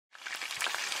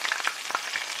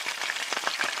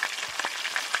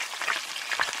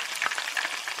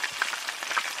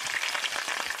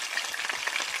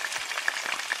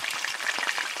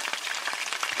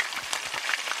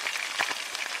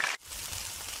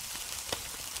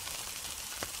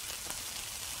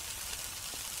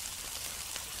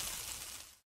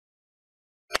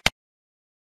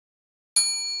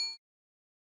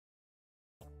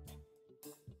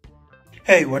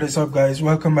Hey, what is up guys?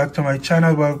 Welcome back to my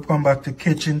channel. Welcome back to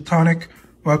Kitchen Tonic.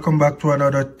 Welcome back to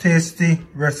another tasty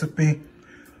recipe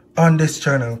on this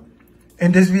channel.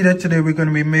 In this video today, we're going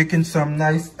to be making some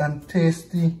nice and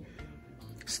tasty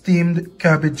steamed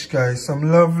cabbage, guys.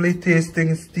 Some lovely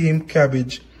tasting steamed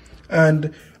cabbage.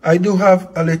 And I do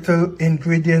have a little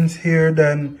ingredients here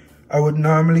than I would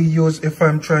normally use if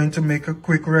I'm trying to make a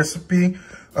quick recipe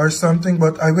or something,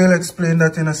 but I will explain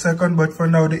that in a second. But for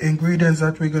now, the ingredients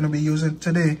that we're going to be using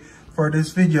today for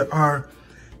this video are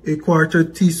a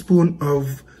 1/4 teaspoon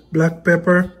of black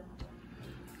pepper,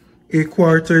 a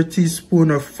 1/4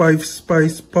 teaspoon of 5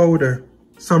 spice powder,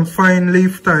 some fine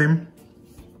leaf thyme.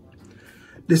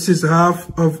 This is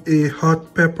half of a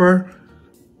hot pepper,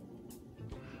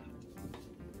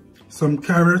 some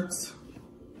carrots,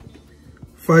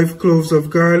 5 cloves of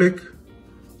garlic.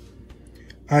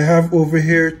 I have over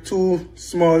here 2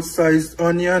 small sized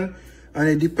onion,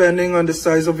 and depending on the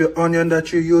size of your onion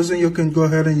that you're using, you can go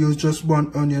ahead and use just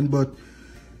 1 onion, but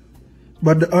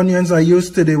the onions I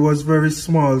used today was very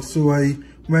small, so I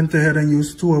went ahead and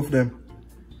used 2 of them.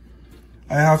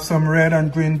 I have some red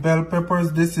and green bell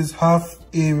peppers. This is half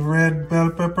a red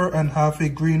bell pepper and half a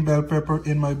green bell pepper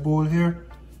in my bowl here.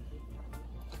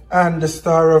 And the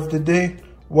star of the day,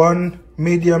 1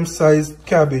 medium-sized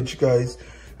cabbage, guys.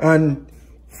 And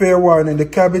fair warning, the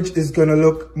cabbage is gonna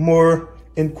look more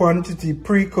in quantity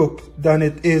pre-cooked than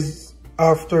it is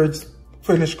after it's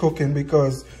finished cooking,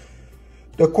 because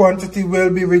the quantity will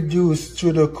be reduced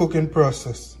through the cooking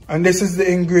process. And this is the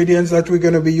ingredients that we're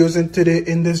gonna be using today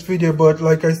in this video. But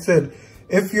like I said,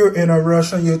 if you're in a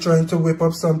rush and you're trying to whip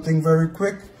up something very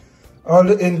quick, all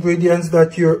the ingredients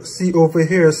that you see over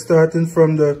here, starting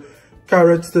from the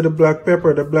carrots to the black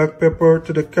pepper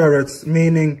to the carrots,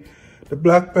 meaning the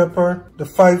black pepper, the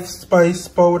 5 spice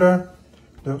powder,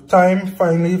 the thyme,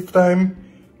 fine leaf thyme,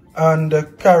 and the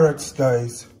carrots,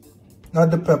 guys. Not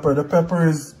the pepper. The pepper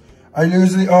is, I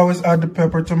usually always add the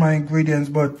pepper to my ingredients,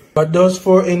 but those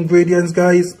 4 ingredients,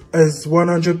 guys, is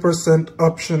 100%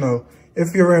 optional.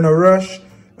 If you're in a rush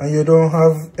and you don't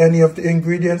have any of the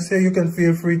ingredients here, you can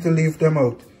feel free to leave them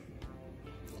out.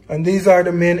 And these are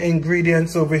the main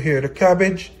ingredients over here: the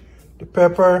cabbage, the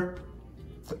pepper,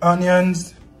 the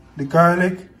onions, the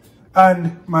garlic,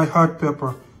 and my hot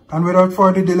pepper. And without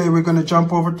further delay, we're going to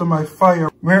jump over to my fire,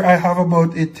 where I have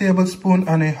about 1.5 tablespoons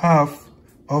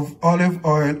of olive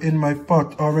oil in my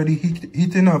pot already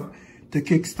heating up to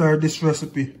kickstart this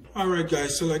recipe. Alright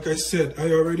guys, so like I said,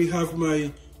 I already have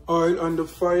my oil on the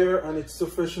fire and it's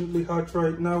sufficiently hot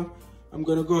right now. I'm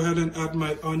going to go ahead and add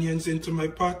my onions into my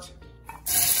pot.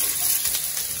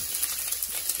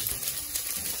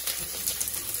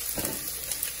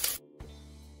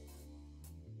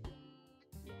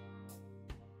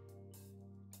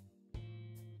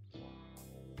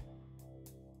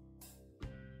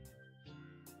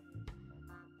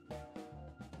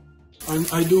 And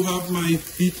I do have my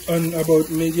heat on about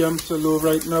medium to low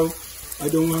right now. I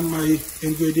don't want my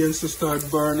ingredients to start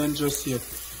burning just yet.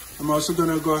 I'm also going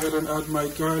to go ahead and add my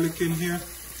garlic in here.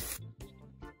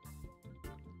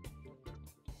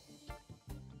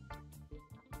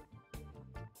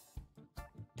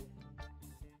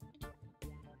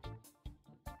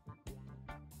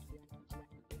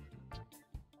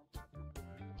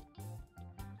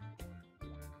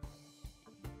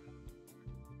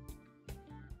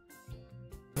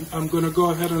 I'm going to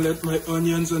go ahead and let my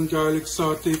onions and garlic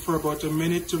saute for about a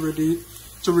minute to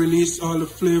release all the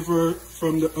flavor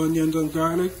from the onions and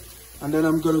garlic. And then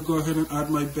I'm going to go ahead and add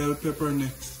my bell pepper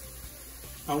next.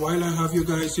 And while I have you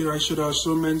guys here, I should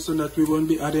also mention that we won't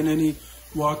be adding any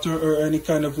water or any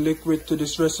kind of liquid to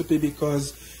this recipe,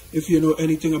 because if you know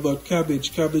anything about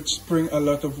cabbage spring a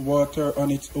lot of water on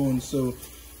its own. So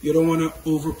you don't want to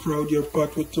overcrowd your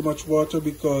pot with too much water,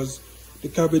 because the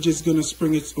cabbage is going to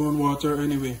spring its own water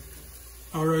anyway.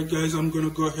 Alright guys, I'm going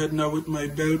to go ahead now with my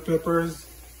bell peppers.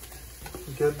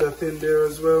 Get that in there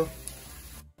as well.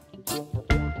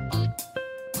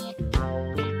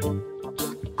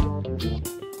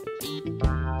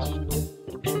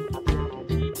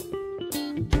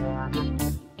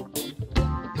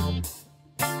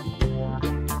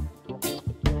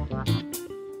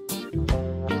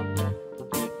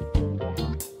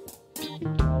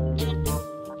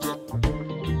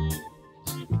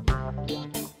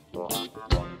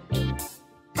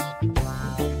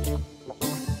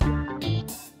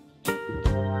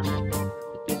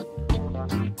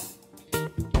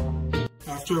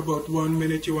 After about 1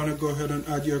 minute, you want to go ahead and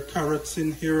add your carrots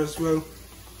in here as well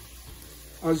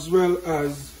as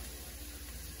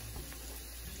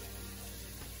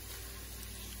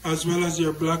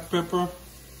your black pepper.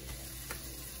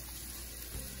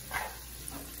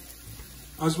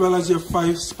 as well as your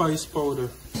 5 spice powder.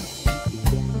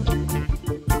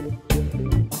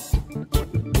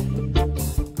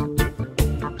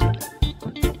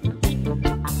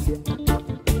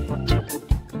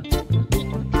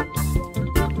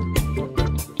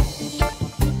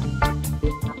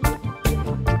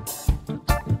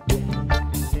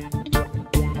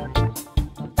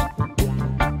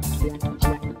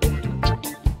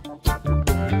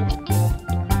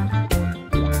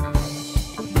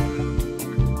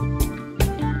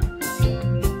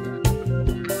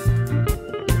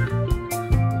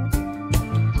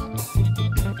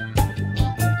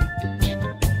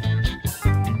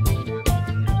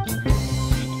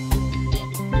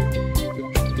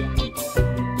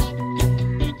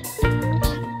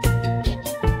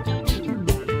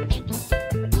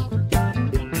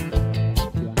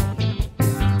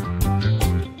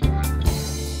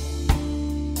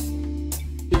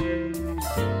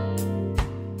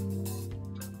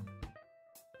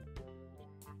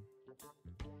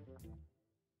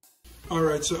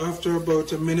 Alright, so after about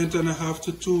 1.5 minutes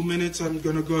to 2 minutes, I'm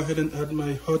gonna go ahead and add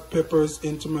my hot peppers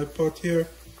into my pot here,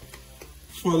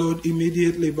 followed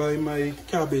immediately by my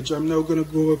cabbage. I'm now gonna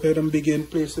go ahead and begin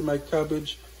placing my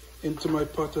cabbage into my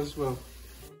pot as well.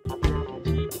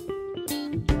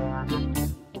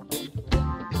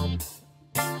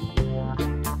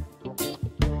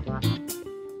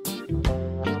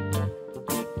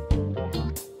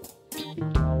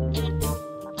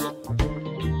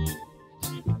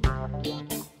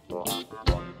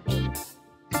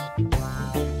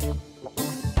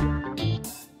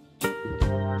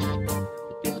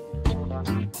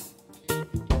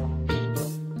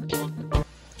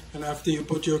 After you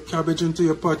put your cabbage into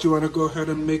your pot, you want to go ahead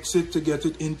and mix it to get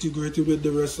it integrated with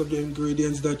the rest of the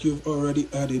ingredients that you've already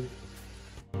added.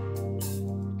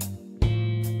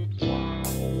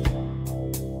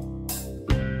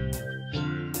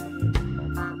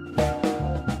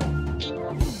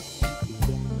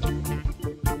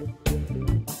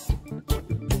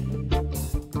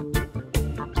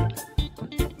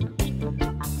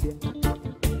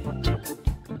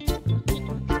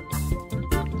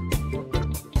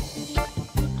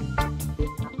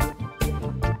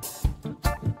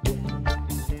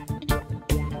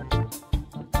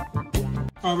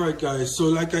 Alright guys, so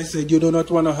like I said, you do not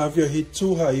want to have your heat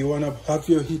too high. You want to have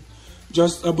your heat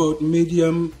just about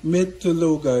medium, mid to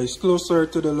low guys. Closer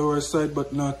to the lower side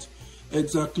but not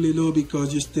exactly low,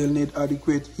 because you still need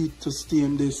adequate heat to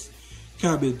steam this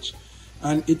cabbage.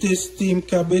 And it is steamed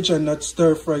cabbage and not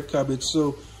stir-fried cabbage.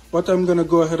 So what I'm going to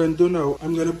go ahead and do now,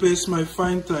 I'm going to place my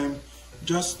fine thyme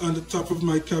just on the top of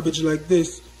my cabbage like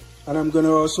this. And I'm going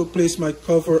to also place my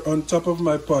cover on top of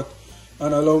my pot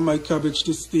and allow my cabbage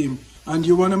to steam. And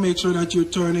you want to make sure that you're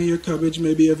turning your cabbage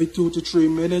maybe every 2 to 3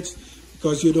 minutes,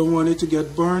 because you don't want it to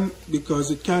get burned,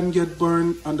 because it can get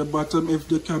burned on the bottom if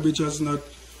the cabbage has not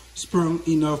sprung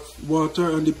enough water,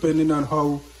 and depending on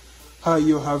how high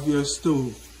you have your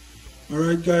stove.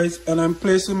 Alright guys, and I'm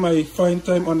placing my fine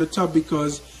thyme on the top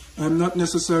because I'm not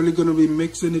necessarily going to be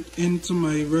mixing it into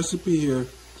my recipe here,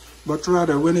 but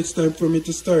rather when it's time for me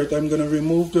to start, I'm going to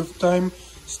remove the thyme,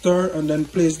 stir, and then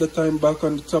place the thyme back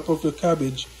on the top of the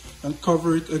cabbage and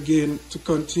cover it again to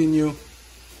continue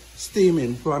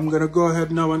steaming. So I'm going to go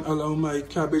ahead now and allow my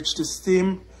cabbage to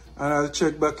steam, and I'll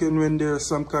check back in when there's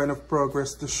some kind of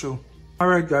progress to show.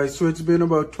 Alright guys, so it's been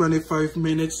about 25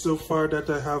 minutes so far that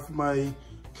I have my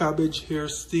cabbage here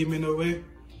steaming away.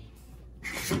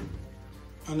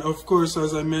 And of course,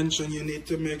 as I mentioned, you need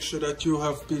to make sure that you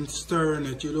have been stirring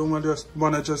it. You don't want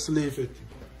to just leave it.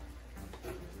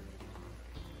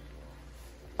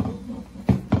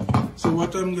 So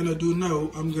what I'm going to do now,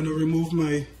 I'm going to remove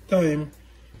my thyme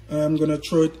and I'm going to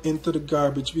throw it into the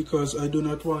garbage because I do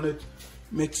not want it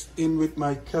mixed in with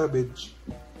my cabbage.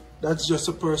 That's just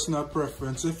a personal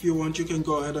preference. If you want, you can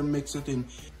go ahead and mix it in.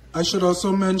 I should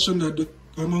also mention that the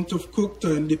amount of cook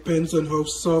time depends on how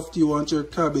soft you want your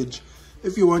cabbage.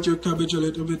 If you want your cabbage a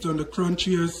little bit on the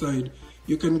crunchier side,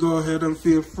 you can go ahead and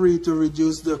feel free to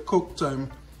reduce the cook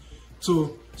time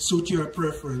to suit your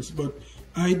preference. But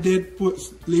I did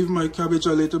leave my cabbage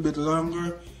a little bit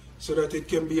longer so that it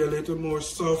can be a little more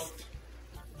soft.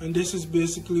 And this is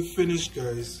basically finished,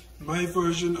 guys. My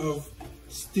version of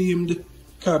steamed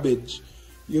cabbage.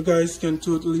 You guys can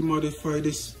totally modify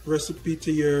this recipe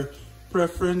to your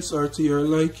preference or to your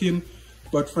liking.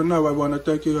 But for now, I want to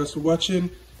thank you guys for watching.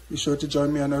 Be sure to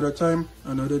join me another time,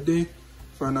 another day,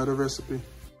 for another recipe.